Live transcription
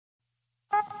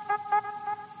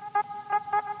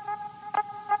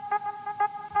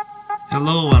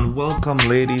Hello and welcome,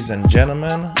 ladies and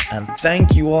gentlemen, and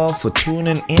thank you all for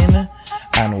tuning in,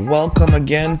 and welcome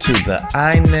again to the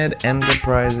INED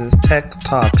Enterprises Tech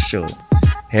Talk Show.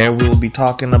 Here we'll be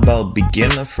talking about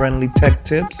beginner-friendly tech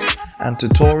tips and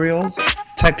tutorials,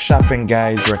 tech shopping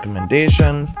guides,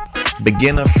 recommendations,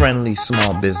 beginner-friendly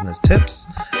small business tips,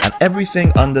 and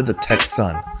everything under the tech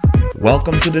sun.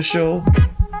 Welcome to the show.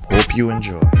 Hope you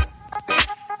enjoy.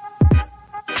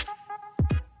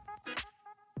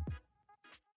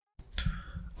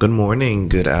 Good morning,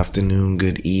 good afternoon,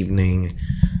 good evening,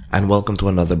 and welcome to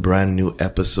another brand new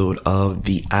episode of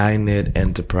the INED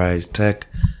Enterprise Tech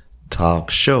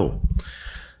Talk Show.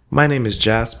 My name is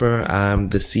Jasper. I'm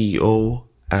the CEO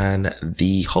and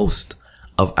the host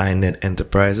of INED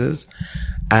Enterprises.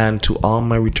 And to all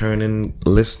my returning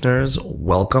listeners,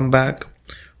 welcome back.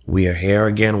 We are here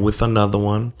again with another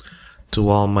one. To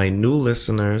all my new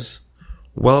listeners,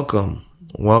 welcome.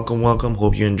 Welcome.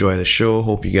 Hope you enjoy the show.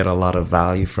 Hope you get a lot of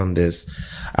value from this.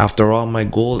 After all, my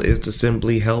goal is to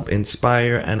simply help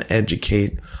inspire and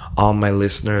educate all my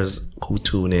listeners who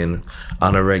tune in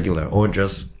on a regular or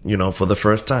just, for the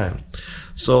first time.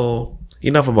 So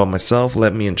enough about myself.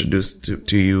 Let me introduce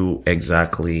to you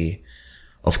exactly,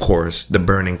 of course, the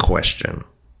burning question.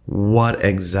 What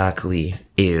exactly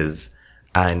is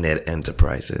INED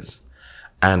Enterprises?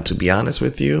 And to be honest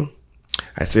with you,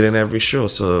 I say it in every show,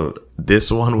 so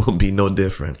this one will be no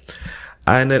different.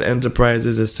 INED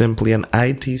Enterprises is simply an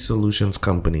IT solutions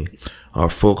company. Our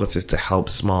focus is to help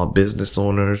small business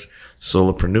owners,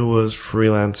 solopreneurs,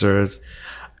 freelancers,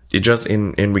 just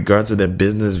in regards to their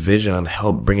business vision, and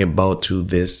help bring it about to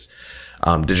this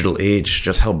digital age.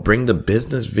 Just help bring the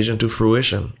business vision to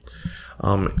fruition.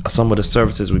 Some of the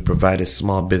services we provide is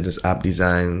small business app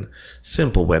design,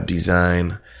 simple web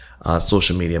design,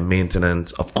 social media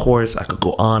maintenance. Of course, I could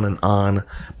go on,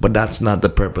 but that's not the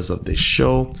purpose of this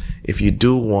show. If you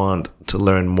do want to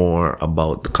learn more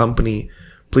about the company,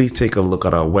 please take a look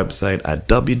at our website at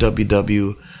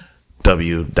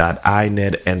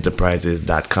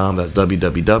www.inedenterprises.com. That's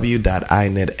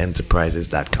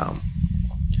www.inedenterprises.com.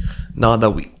 Now that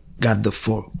we got the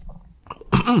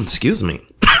excuse me.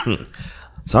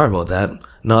 Sorry about that.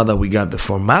 Now that we got the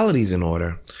formalities in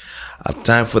order,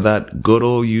 time for that good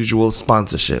old usual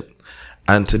sponsorship.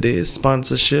 And today's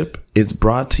sponsorship is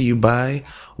brought to you by,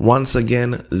 once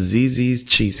again, Zzz's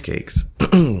Cheesecakes.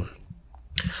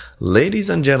 Ladies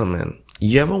and gentlemen,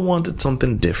 you ever wanted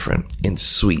something different in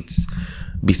sweets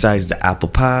besides the apple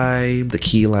pie, the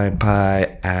key lime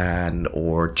pie, and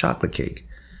or chocolate cake?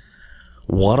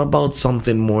 What about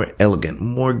something more elegant,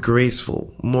 more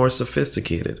graceful, more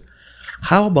sophisticated?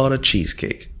 How about a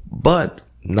cheesecake? But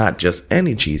not just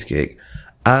any cheesecake.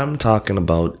 I'm talking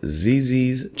about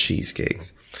Zzz's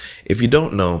Cheesecakes. If you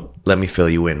don't know, let me fill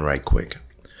you in right quick.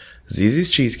 Zzz's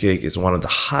Cheesecake is one of the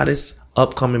hottest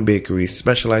upcoming bakeries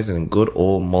specializing in good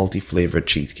old multi-flavored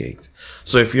cheesecakes.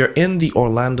 So if you're in the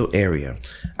Orlando area,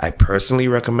 I personally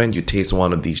recommend you taste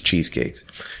one of these cheesecakes.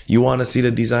 You want to see the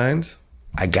designs?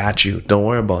 I got you. Don't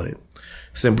worry about it.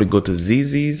 Simply go to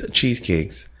Zzz's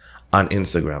Cheesecakes on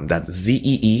Instagram. That's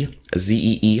Zee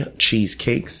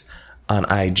Cheesecakes on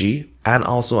IG and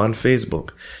also on Facebook.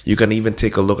 You can even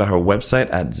take a look at her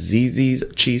website at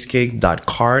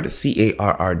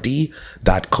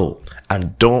zzcheesecakes.carrd.co.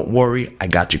 And don't worry, I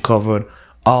got you covered.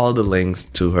 All the links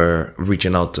to her,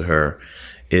 reaching out to her,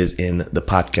 is in the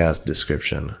podcast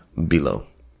description below.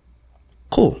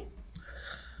 Cool.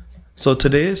 So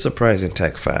today's surprising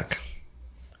tech fact.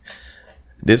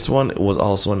 This one was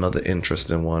also another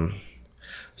interesting one.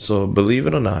 So believe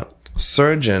it or not,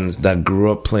 surgeons that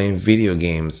grew up playing video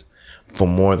games for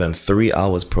more than 3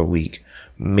 hours per week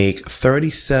make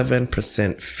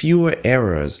 37% fewer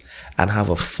errors and have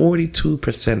a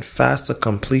 42% faster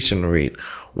completion rate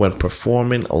when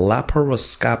performing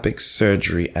laparoscopic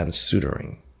surgery and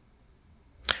suturing.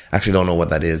 Actually don't know what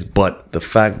that is, but the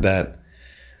fact that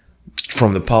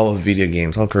from the power of video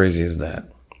games, how crazy is that?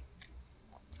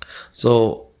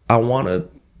 So I want to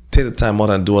take the time out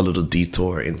and do a little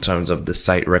detour in terms of the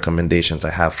site recommendations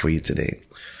I have for you today.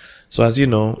 So as you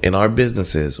know, in our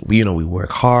businesses, we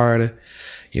work hard,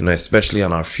 especially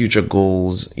on our future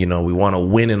goals. We want to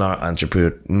win in our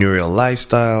entrepreneurial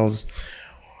lifestyles.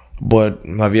 But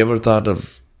have you ever thought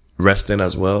of resting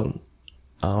as well?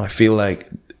 I feel like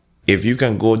if you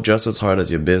can go just as hard as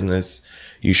your business,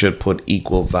 you should put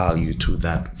equal value to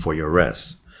that for your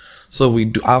rest. So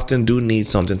we often need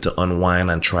something to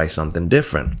unwind and try something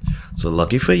different. So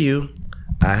lucky for you,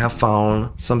 I have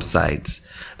found some sites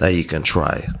that you can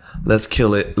try. Let's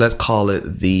call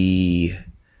it the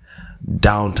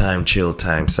Downtime, chill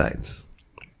time sites.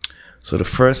 So the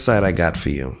first site I got for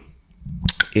you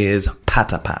is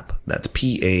Patatap. That's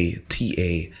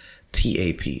Patatap.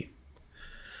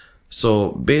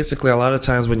 So basically, a lot of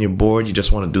times when you're bored, you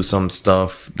just want to do some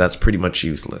stuff that's pretty much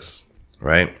useless,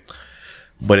 right?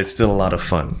 But it's still a lot of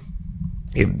fun.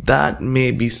 If that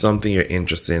may be something you're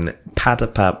interested in,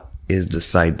 Patatap is the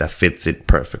site that fits it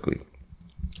perfectly.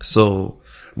 So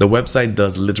the website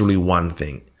does literally one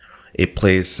thing. It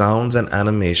plays sounds and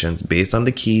animations based on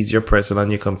the keys you're pressing on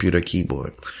your computer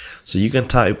keyboard. So you can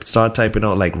start typing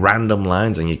out like random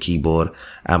lines on your keyboard,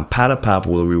 and Patatap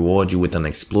will reward you with an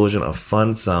explosion of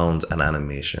fun sounds and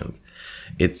animations.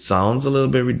 It sounds a little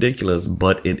bit ridiculous,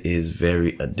 but it is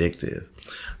very addictive.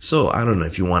 So I don't know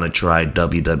if you want to try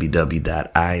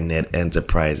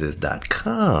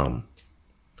www.inedenterprises.com.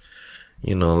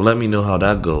 Let me know how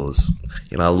that goes.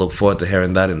 I look forward to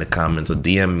hearing that in the comments, or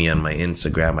DM me on my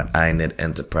Instagram at INED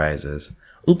Enterprises.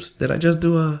 Oops, did I just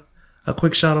do a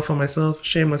quick shout out for myself?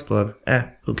 Shameless plug.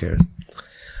 Who cares?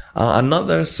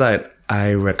 Another site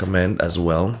I recommend as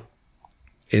well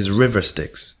is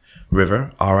Riverstyx.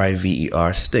 River,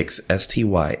 R-I-V-E-R, Styx,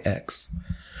 S-T-Y-X.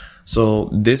 So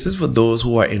this is for those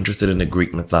who are interested in the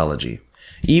Greek mythology.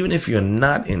 Even if you're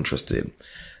not interested,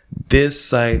 this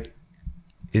site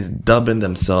is dubbing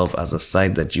themselves as a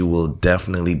site that you will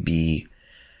definitely be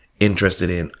interested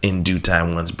in due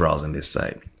time once browsing this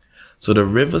site. So the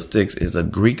Riverstyx is a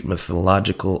Greek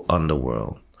mythological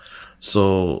underworld.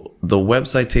 So the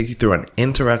website takes you through an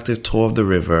interactive tour of the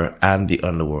river and the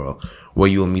underworld, where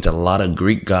you will meet a lot of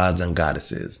Greek gods and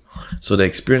goddesses. So the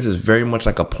experience is very much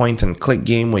like a point and click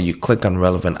game where you click on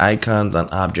relevant icons and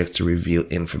objects to reveal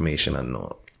information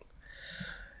unknown.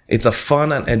 It's a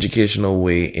fun and educational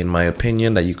way, in my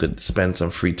opinion, that you could spend some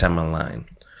free time online.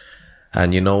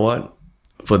 And you know what?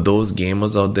 For those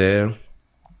gamers out there,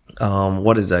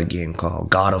 what is that game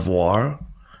called? God of War.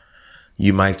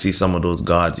 You might see some of those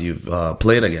gods you've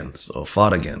played against or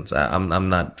fought against. I'm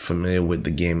not familiar with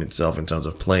the game itself in terms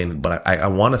of playing it, but I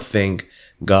want to think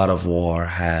God of War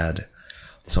had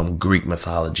some Greek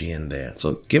mythology in there.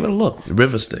 So give it a look,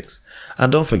 Riverstyx.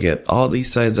 And don't forget, all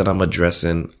these sites that I'm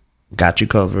addressing got you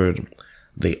covered.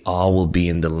 They all will be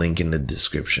in the link in the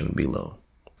description below.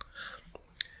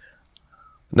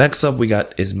 Next up we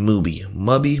got is Mubi.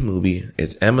 Mubi.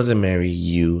 It's M as in Mary,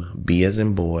 U, B as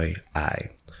in boy, I.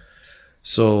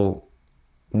 So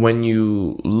when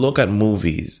you look at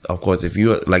movies, of course, if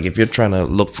you're trying to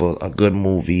look for a good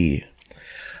movie,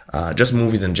 just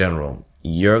movies in general,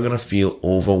 you're going to feel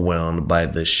overwhelmed by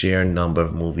the sheer number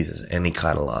of movies in any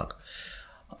catalog.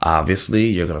 Obviously,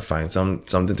 you're going to find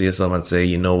something to yourself and say,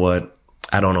 you know what?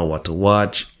 I don't know what to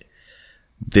watch.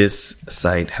 This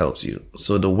site helps you.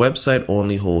 So the website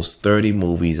only hosts 30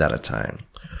 movies at a time,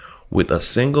 with a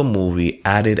single movie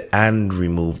added and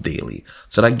removed daily.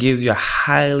 So that gives you a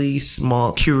highly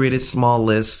curated small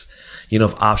list,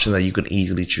 of options that you could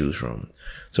easily choose from.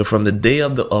 So from the day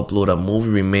of the upload, a movie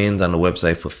remains on the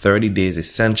website for 30 days,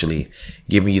 essentially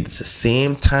giving you the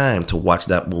same time to watch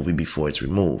that movie before it's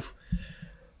removed.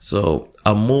 So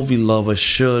a movie lover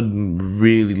should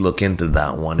really look into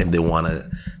that one if they want to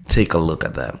take a look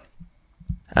at that.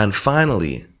 And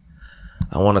finally,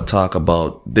 I want to talk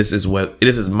about this is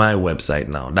my website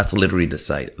now. That's literally the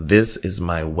site. This is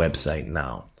my website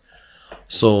now.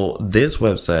 So this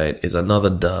website is another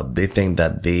dub. They think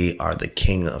that they are the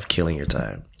king of killing your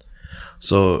time.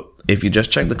 So if you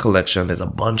just check the collection, there's a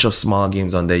bunch of small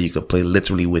games on there you could play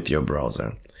literally with your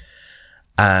browser.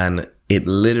 And it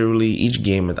literally, each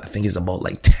game, I think, is about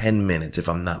like 10 minutes, if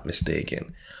I'm not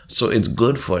mistaken. So it's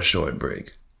good for a short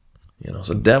break.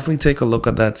 So definitely take a look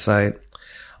at that site.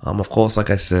 Of course, like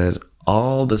I said,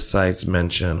 all the sites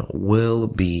mentioned will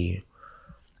be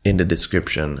in the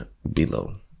description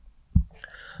below.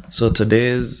 So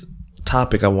today's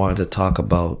topic I wanted to talk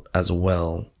about as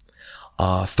well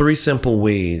are 3 simple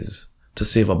ways to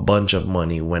save a bunch of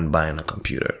money when buying a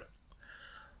computer.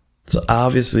 So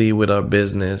obviously with our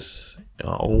business,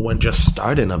 or when just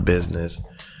starting a business,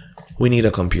 we need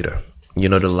a computer.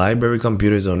 The library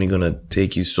computer is only going to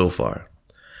take you so far.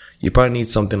 You probably need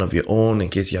something of your own in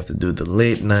case you have to do the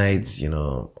late nights,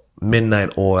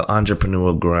 midnight oil,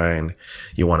 entrepreneurial grind.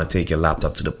 You want to take your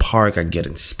laptop to the park and get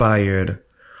inspired.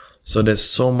 So there's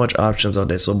so much options out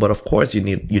there. But of course you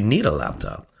need a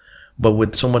laptop. But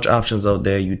with so much options out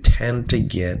there, you tend to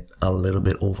get a little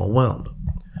bit overwhelmed.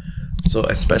 So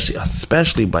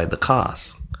especially by the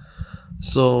cost.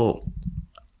 So,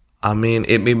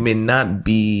 it may not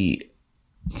be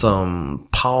some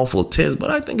powerful tips, but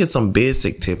I think it's some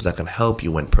basic tips that can help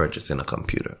you when purchasing a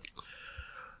computer.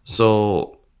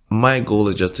 So my goal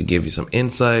is just to give you some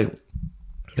insight,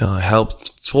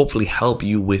 hopefully help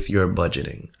you with your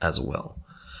budgeting as well.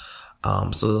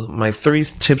 So my 3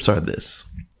 tips are this.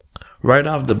 Right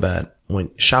off the bat,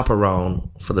 shop around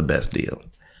for the best deal.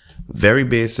 Very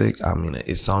basic. I mean,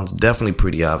 it sounds definitely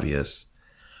pretty obvious.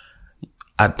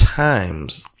 At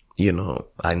times,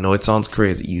 I know it sounds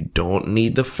crazy. You don't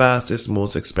need the fastest,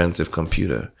 most expensive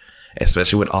computer,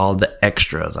 especially with all the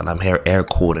extras. And I'm here air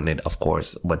quoting it, of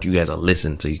course, but you guys are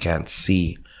listening, so you can't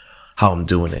see how I'm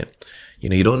doing it.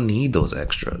 You don't need those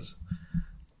extras.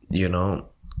 You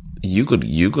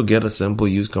could get a simple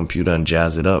used computer and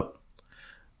jazz it up.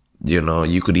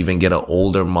 You could even get an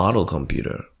older model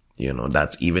computer,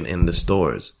 that's even in the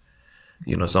stores.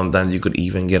 Sometimes you could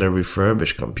even get a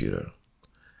refurbished computer.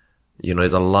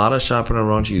 There's a lot of shopping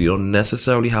around you. You don't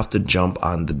necessarily have to jump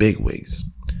on the big wigs.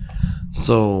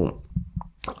 So,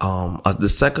 the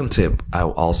second tip I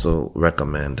also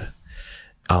recommend,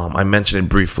 I mentioned it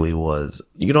briefly, was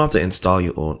you don't have to install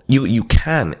your own. You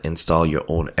can install your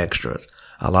own extras.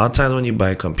 A lot of times when you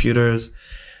buy computers,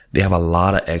 they have a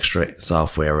lot of extra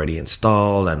software already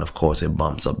installed, and of course it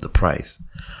bumps up the price.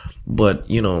 But,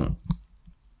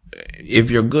 if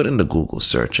you're good in the Google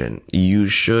searching, you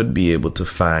should be able to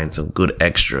find some good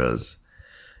extras,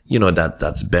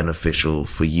 that's beneficial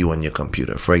for you and your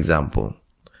computer. For example,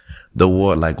 the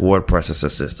word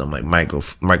processor system, like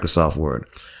Microsoft Word.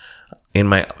 In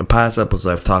my past episodes,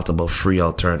 I've talked about free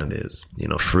alternatives,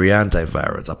 free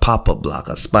antivirus, a pop-up block,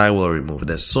 a spyware remover.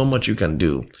 There's so much you can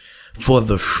do for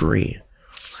the free.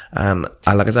 And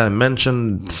like I said, I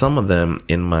mentioned some of them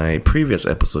in my previous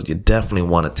episode. You definitely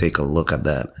want to take a look at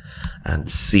that and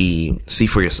see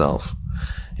for yourself.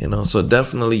 So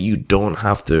definitely you don't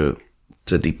have to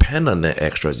depend on the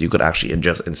extras. You could actually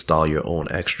just install your own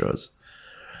extras.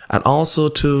 And also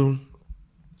too,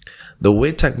 the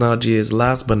way technology is,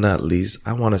 last but not least,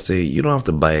 I want to say you don't have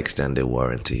to buy extended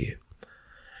warranty.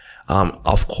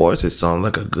 Of course it sounds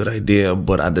like a good idea,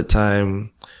 but at the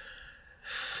time,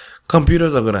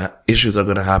 issues are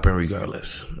gonna happen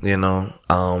regardless, and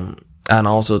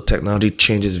also technology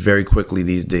changes very quickly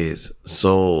these days.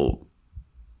 So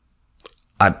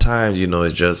at times,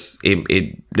 it's just,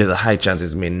 there's a high chance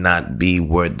it may not be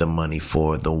worth the money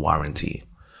for the warranty,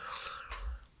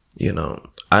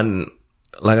 and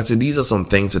like I said, these are some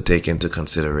things to take into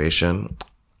consideration.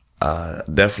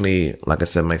 Definitely, like I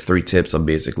said, my 3 tips are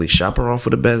basically shop around for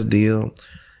the best deal.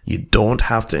 You don't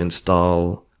have to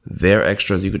install their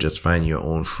extras. You could just find your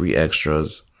own free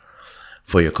extras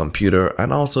for your computer.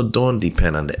 And also don't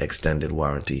depend on the extended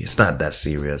warranty. It's not that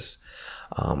serious.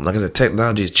 Like I said,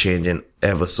 technology is changing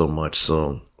ever so much.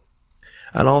 So,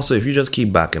 and also if you just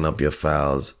keep backing up your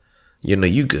files,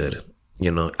 you good.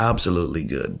 Absolutely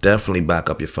good. Definitely back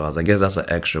up your files. I guess that's an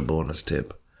extra bonus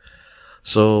tip.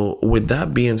 So with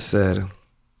that being said,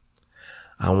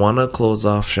 I want to close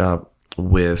off shop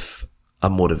with a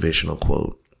motivational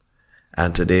quote.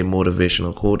 And today's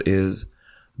motivational quote is,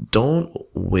 don't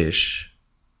wish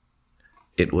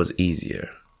it was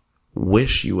easier.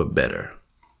 Wish you were better.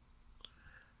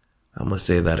 I'm going to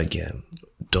say that again.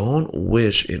 Don't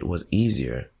wish it was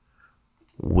easier.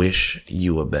 Wish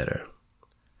you were better.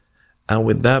 And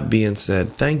with that being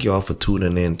said, thank you all for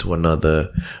tuning in to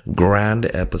another grand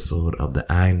episode of the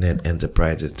INED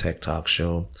Enterprises Tech Talk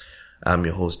Show. I'm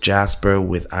your host Jasper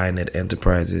with INED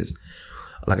Enterprises.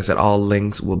 Like I said, all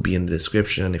links will be in the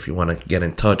description if you want to get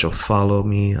in touch or follow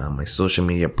me on my social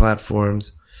media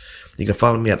platforms. You can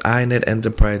follow me at INED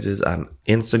Enterprises on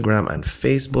Instagram and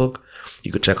Facebook.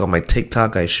 You can check out my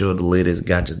TikTok. I show the latest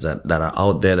gadgets that are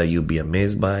out there that you'll be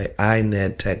amazed by.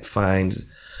 INED Tech Finds.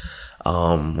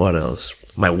 What else?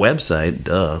 My website,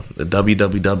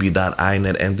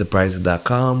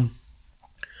 www.inedenterprises.com.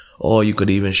 Or you could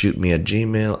even shoot me a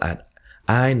Gmail at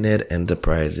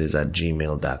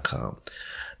inedenterprises@gmail.com.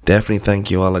 Definitely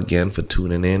thank you all again for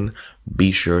tuning in.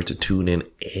 Be sure to tune in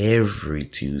every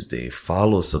Tuesday.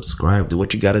 Follow, subscribe, do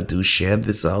what you gotta do. Share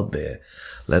this out there.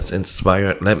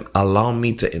 Allow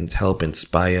me to help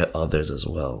inspire others as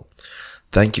well.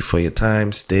 Thank you for your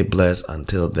time. Stay blessed.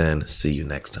 Until then, see you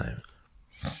next time.